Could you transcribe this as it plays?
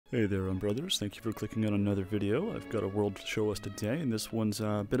Hey there, brothers. Thank you for clicking on another video. I've got a world to show us today, and this one's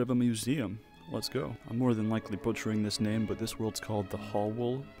a bit of a museum. Let's go. I'm more than likely butchering this name, but this world's called the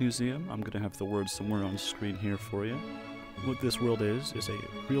Hallwyl Museum. I'm gonna have the words somewhere on screen here for you. What this world is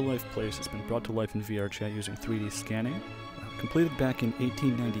a real-life place that's been brought to life in VRChat using 3D scanning. Completed back in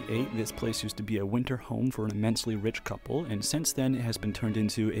 1898, this place used to be a winter home for an immensely rich couple, and since then it has been turned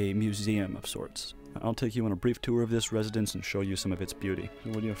into a museum of sorts. I'll take you on a brief tour of this residence and show you some of its beauty.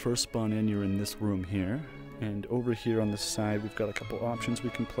 So when you first spawn in, you're in this room here, and over here on the side we've got a couple options we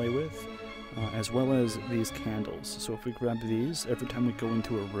can play with, as well as these candles. So if we grab these, every time we go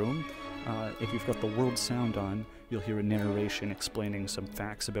into a room, if you've got the world sound on, you'll hear a narration explaining some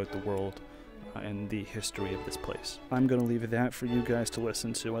facts about the world and the history of this place. I'm going to leave that for you guys to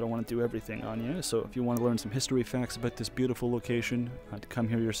listen to. I don't want to do everything on you, so if you want to learn some history facts about this beautiful location, come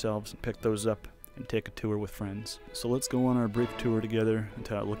here yourselves and pick those up and take a tour with friends. So let's go on our brief tour together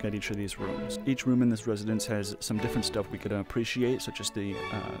and look at each of these rooms. Each room in this residence has some different stuff we could appreciate, such as the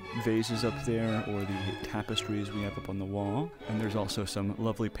vases up there or the tapestries we have up on the wall. And there's also some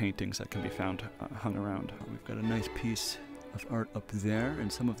lovely paintings that can be found hung around. We've got a nice piece of art up there,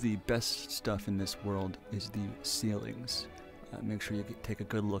 and some of the best stuff in this world is the ceilings. Make sure you take a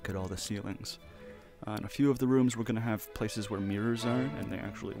good look at all the ceilings. In a few of the rooms we're going to have places where mirrors are, and they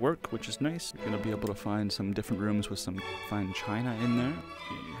actually work, which is nice. You're going to be able to find some different rooms with some fine china in there.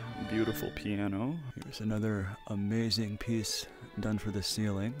 The beautiful piano. Here's another amazing piece done for the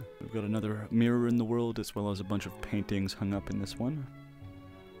ceiling. We've got another mirror in the world, as well as a bunch of paintings hung up in this one.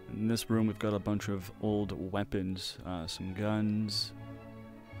 In this room we've got a bunch of old weapons, some guns,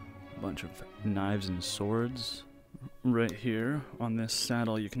 a bunch of knives and swords. Right here on this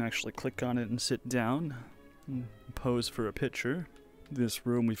saddle you can actually click on it and sit down and pose for a picture. This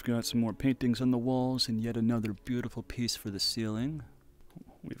room we've got some more paintings on the walls and yet another beautiful piece for the ceiling.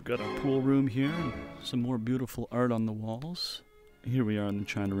 We've got a pool room here and some more beautiful art on the walls. Here we are in the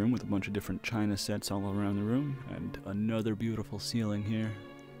china room with a bunch of different china sets all around the room, and another beautiful ceiling here.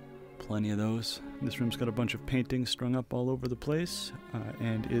 Plenty of those. This room's got a bunch of paintings strung up all over the place,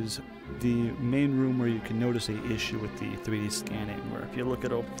 and is the main room where you can notice an issue with the 3D scanning, where if you look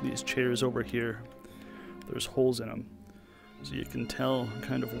at all these chairs over here, there's holes in them. So you can tell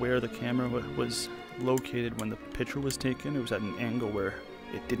kind of where the camera was located when the picture was taken. It was at an angle where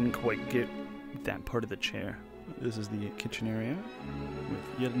it didn't quite get that part of the chair. This is the kitchen area,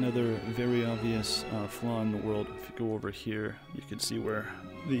 with yet another very obvious flaw in the world. If you go over here, you can see where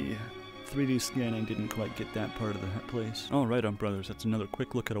the 3D scanning didn't quite get that part of the place. Alright, brothers, that's another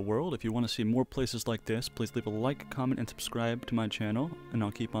quick look at a world. If you want to see more places like this, please leave a like, comment, and subscribe to my channel, and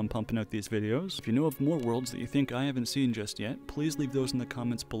I'll keep on pumping out these videos. If you know of more worlds that you think I haven't seen just yet, please leave those in the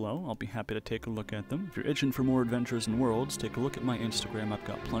comments below. I'll be happy to take a look at them. If you're itching for more adventures and worlds, take a look at my Instagram. I've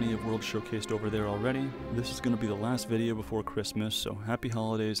got plenty of worlds showcased over there already. This is going to be the last video before Christmas, so happy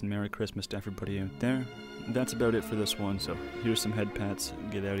holidays and Merry Christmas to everybody out there. That's about it for this one, so here's some head pats.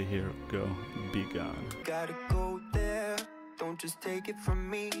 Get out of here. Go. Be gone. Gotta go there. Don't just take it from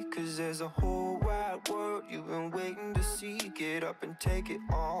me, 'cause there's a whole wide world you've been waiting to see. Get up and take it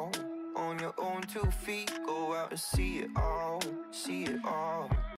all. On your own 2 feet. Go out and see it all. See it all.